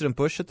Bush, President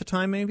Bush at the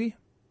time, maybe?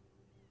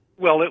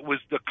 Well, it was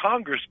the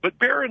Congress. But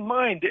bear in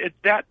mind, at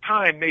that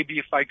time, maybe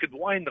if I could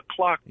wind the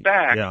clock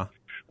back,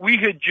 we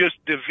had just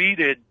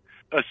defeated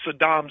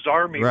Saddam's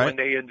army when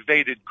they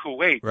invaded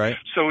Kuwait. Right.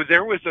 So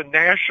there was a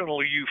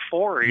national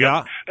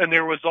euphoria, and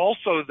there was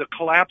also the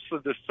collapse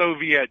of the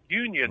Soviet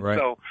Union. Right.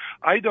 So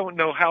I don't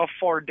know how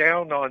far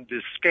down on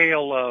the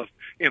scale of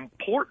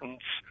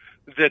importance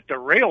that the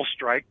rail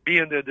strike,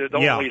 being that it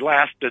only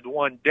lasted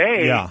one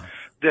day,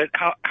 that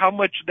how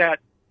much that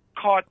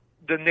caught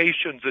the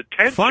nation's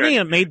attention. Funny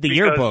it made the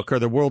yearbook or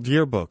the World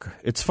Yearbook.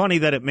 It's funny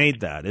that it made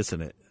that,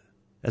 isn't it?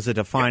 As a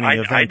defining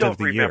event of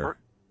the year.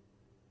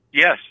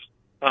 Yes.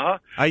 Uh-huh.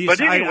 I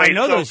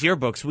know those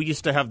yearbooks. We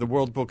used to have the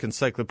World Book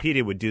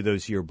Encyclopedia would do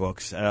those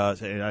yearbooks.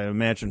 I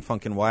imagine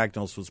Funkin'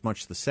 Wagnall's was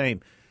much the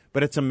same.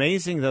 But it's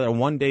amazing that a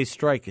one-day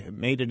strike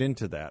made it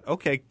into that.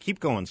 Okay, keep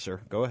going,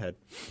 sir. Go ahead.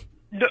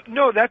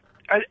 No,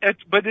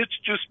 but it's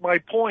just my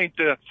point.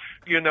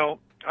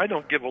 I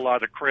don't give a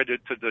lot of credit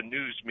to the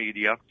news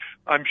media.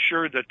 I'm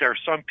sure that there are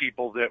some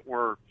people that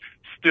were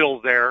still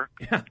there,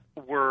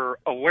 were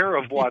aware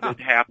of what had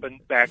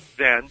happened back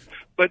then.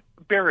 But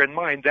bear in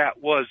mind,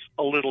 that was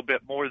a little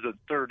bit more than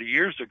 30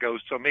 years ago.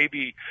 So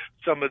maybe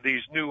some of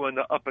these new and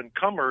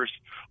up-and-comers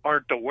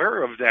aren't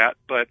aware of that.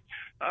 But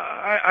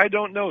I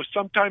don't know.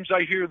 Sometimes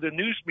I hear the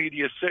news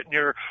media sitting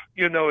here,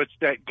 it's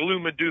that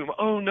gloom and doom.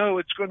 Oh, no,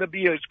 it's going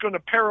to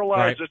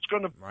paralyze. Right. It's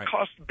going to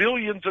cost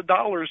billions of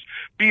dollars.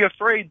 Be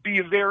afraid.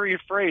 Be very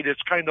afraid.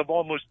 It's kind of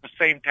almost the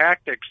same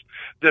tactics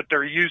that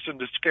they're using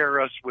to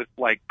scare us with,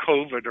 like,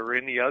 COVID or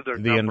any other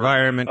the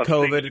environment,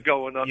 COVID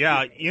going up.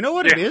 Yeah, you know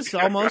what it is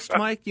almost,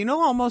 Mike? You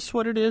know almost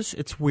what it is?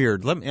 It's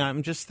weird.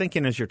 I'm just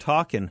thinking as you're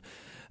talking.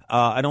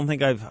 I don't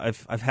think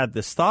I've had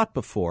this thought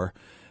before,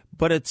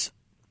 but it's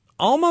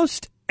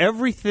almost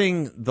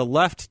everything the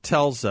left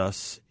tells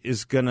us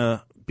is going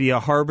to be a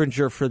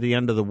harbinger for the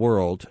end of the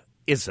world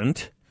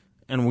isn't,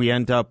 and we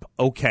end up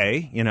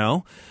okay,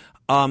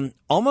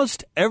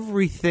 almost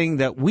everything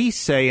that we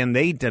say and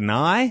they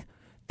deny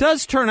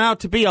does turn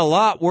out to be a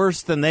lot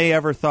worse than they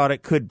ever thought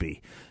it could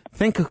be.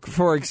 Think,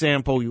 for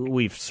example,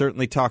 we've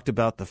certainly talked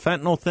about the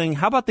fentanyl thing.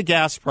 How about the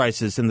gas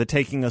prices and the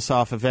taking us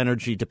off of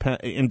energy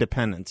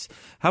independence?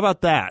 How about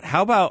that?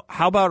 How about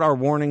our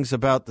warnings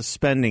about the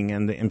spending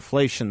and the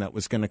inflation that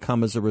was going to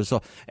come as a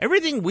result?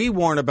 Everything we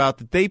warn about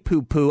that they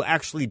poo-poo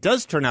actually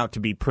does turn out to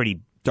be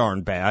pretty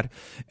darn bad.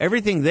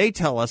 Everything they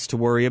tell us to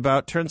worry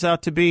about turns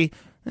out to be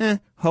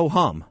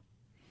ho-hum.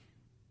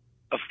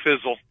 A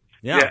fizzle.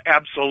 Yeah,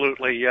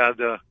 absolutely. Yeah,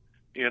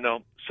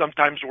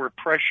 sometimes we're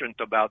prescient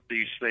about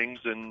these things,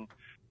 and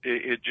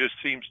it just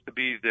seems to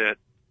be that,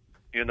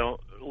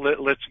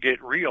 let's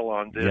get real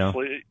on this. Yeah.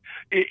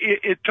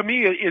 To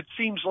me, it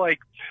seems like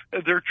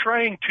they're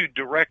trying to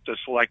direct us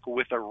like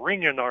with a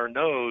ring in our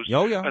nose,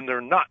 and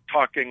they're not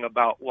talking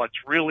about what's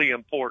really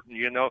important.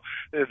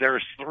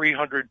 There's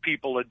 300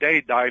 people a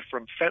day die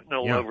from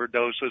fentanyl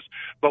overdoses,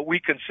 but we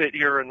can sit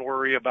here and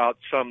worry about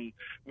some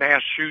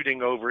mass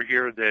shooting over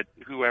here that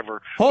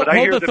whoever. Hold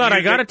the thought.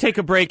 I got to take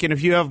a break, and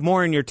if you have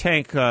more in your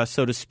tank,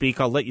 so to speak,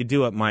 I'll let you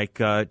do it,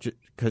 Mike.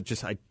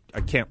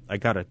 I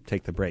got to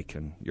take the break,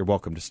 and you're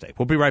welcome to stay.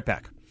 We'll be right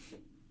back.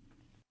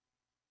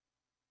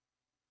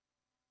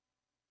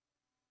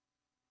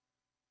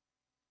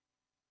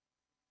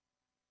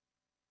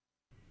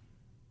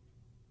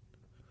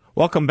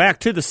 Welcome back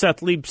to the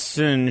Seth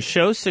Leibsohn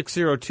Show,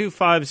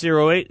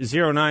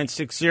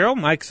 602-508-0960.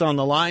 Mike's on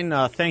the line.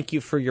 Thank you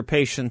for your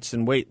patience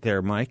and wait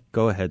there, Mike.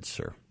 Go ahead,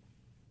 sir.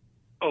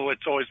 Oh,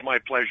 it's always my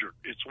pleasure.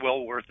 It's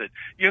well worth it.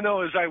 You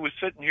know, as I was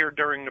sitting here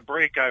during the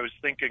break, I was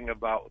thinking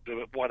about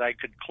what I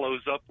could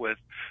close up with,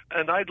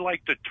 and I'd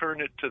like to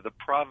turn it to the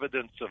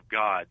providence of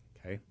God.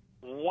 Okay.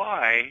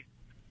 Why,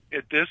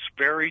 at this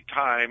very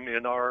time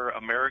in our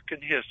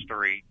American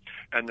history,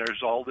 and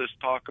there's all this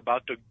talk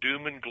about the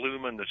doom and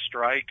gloom and the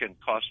strike and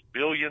cost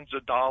billions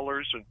of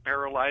dollars and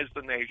paralyze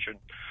the nation,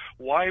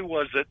 why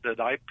was it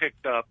that I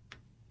picked up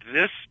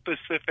this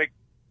specific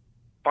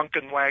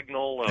Funkin'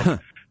 Wagnall of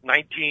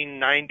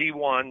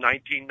 1991,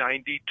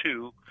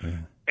 1992,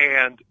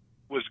 and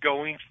was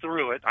going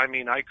through it? I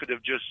mean, I could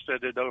have just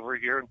set it over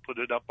here and put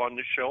it up on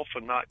the shelf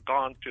and not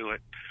gone to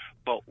it.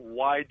 But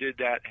why did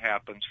that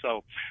happen?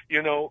 So,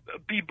 you know,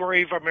 be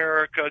brave,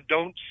 America.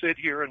 Don't sit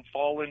here and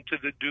fall into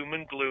the doom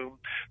and gloom.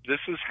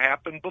 This has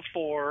happened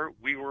before.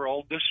 We were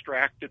all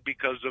distracted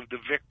because of the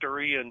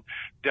victory and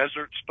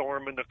Desert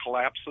Storm and the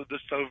collapse of the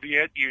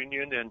Soviet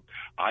Union, and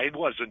I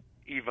wasn't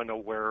even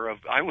aware of.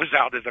 I was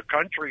out of the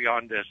country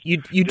on this.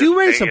 You do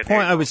raise a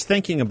point I was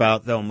thinking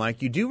about, though,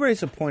 Mike. You do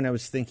raise a point I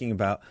was thinking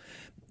about.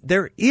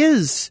 There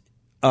is...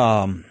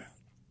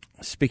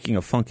 Speaking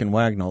of Funkin'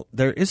 Wagnall,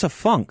 there is a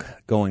funk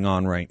going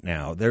on right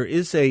now. There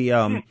is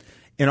a,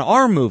 in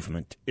our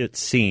movement, it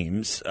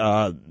seems,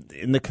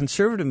 in the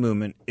conservative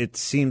movement, it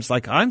seems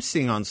like I'm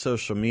seeing on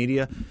social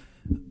media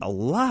a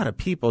lot of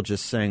people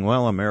just saying,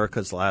 well,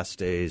 America's last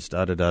days,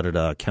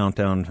 da-da-da-da-da,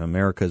 countdown to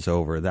America's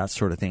over, that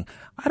sort of thing.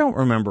 I don't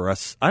remember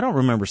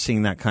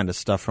seeing that kind of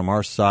stuff from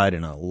our side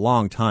in a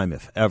long time,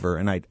 if ever,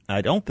 and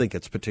I don't think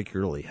it's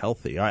particularly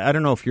healthy. I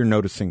don't know if you're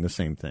noticing the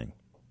same thing.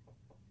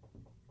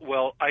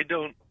 Well, I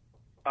don't.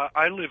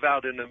 I live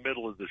out in the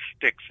middle of the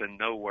sticks and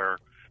nowhere,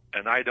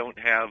 and I don't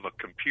have a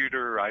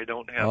computer. I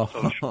don't have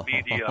social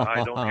media.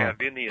 I don't have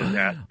any of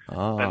that.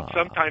 And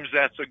sometimes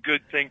that's a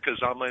good thing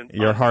because I'm in.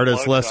 Your heart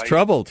is less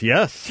troubled.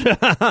 Yes,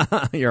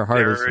 your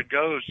heart is. There it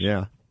goes.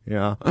 Yeah.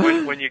 Yeah.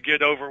 When you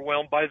get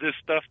overwhelmed by this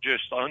stuff,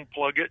 just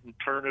unplug it and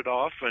turn it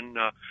off and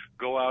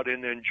go out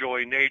and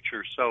enjoy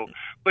nature. So,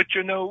 but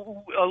you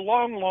know, a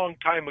long, long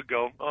time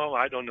ago,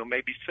 I don't know,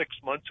 maybe 6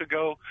 months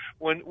ago,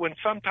 when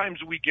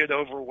sometimes we get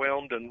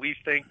overwhelmed and we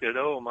think that,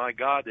 oh my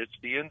God, it's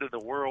the end of the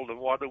world and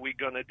what are we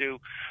going to do?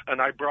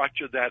 And I brought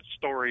you that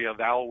story of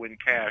Alwyn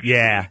Cash,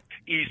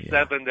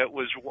 E7 that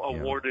was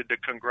awarded the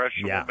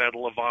Congressional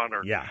Medal of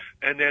Honor. Yeah.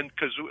 And then,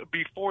 because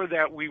before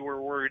that, we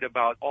were worried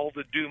about all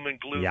the doom and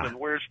gloom and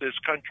where's this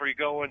country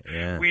going?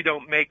 Yeah. We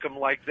don't make them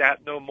like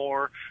that no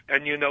more.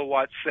 And you know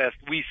what, Seth?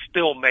 We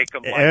still make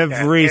them like that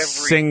every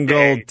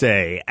single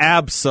day.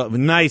 Absolutely.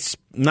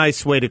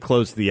 Nice way to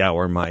close the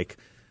hour, Mike.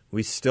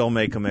 We still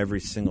make them every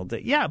single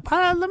day. Yeah,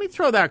 let me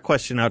throw that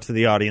question out to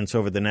the audience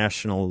over the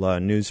national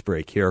news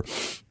break here.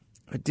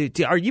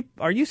 Are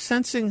you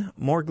sensing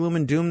more gloom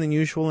and doom than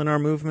usual in our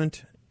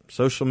movement?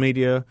 Social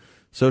media,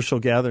 social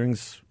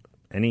gatherings,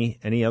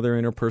 any other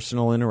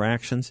interpersonal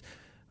interactions?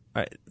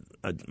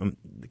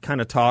 Kind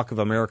of talk of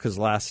America's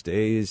last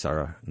days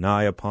are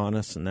nigh upon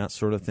us and that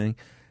sort of thing.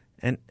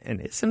 And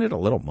isn't it a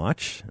little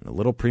much and a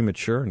little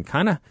premature and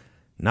kind of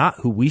not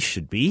who we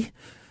should be?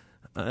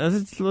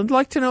 I'd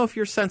like to know if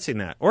you're sensing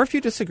that or if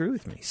you disagree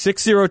with me.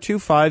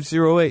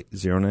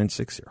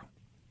 602-508-0960.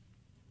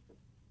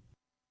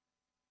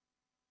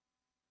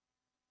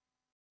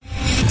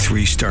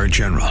 Three-star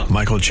General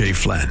Michael J.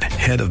 Flynn,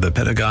 head of the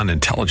Pentagon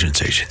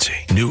Intelligence Agency,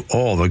 knew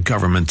all the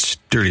government's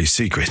dirty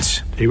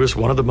secrets. He was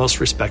one of the most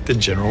respected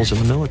generals in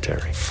the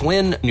military.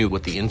 Flynn knew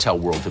what the intel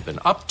world had been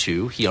up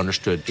to. He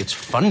understood its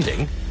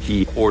funding.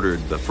 He ordered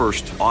the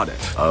first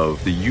audit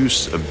of the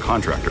use of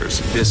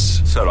contractors.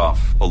 This set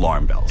off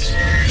alarm bells.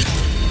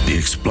 The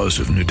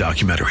explosive new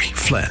documentary,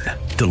 Flynn,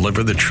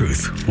 Deliver the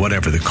Truth,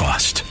 Whatever the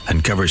Cost,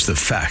 uncovers the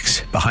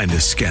facts behind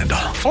this scandal.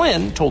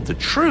 Flynn told the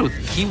truth.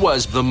 He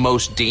was the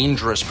most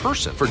dangerous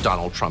person for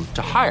Donald Trump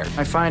to hire.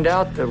 I find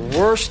out the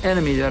worst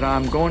enemy that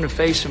I'm going to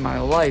face in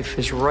my life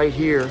is right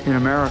here in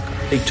America.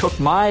 They took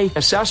my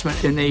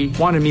assessment and they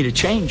wanted me to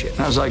change it. And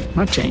I was like, I'm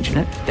not changing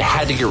it. They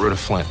had to get rid of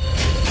Flynn.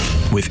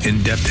 With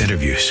in-depth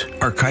interviews,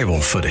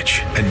 archival footage,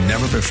 and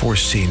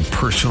never-before-seen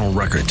personal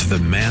records of the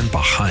man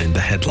behind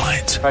the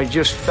headlines. I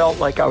just felt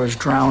like I was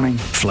drowning.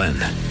 Flynn,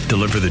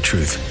 Deliver the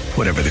Truth,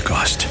 Whatever the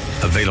Cost.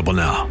 Available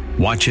now.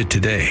 Watch it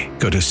today.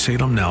 Go to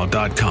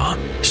salemnow.com.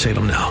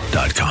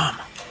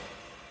 salemnow.com.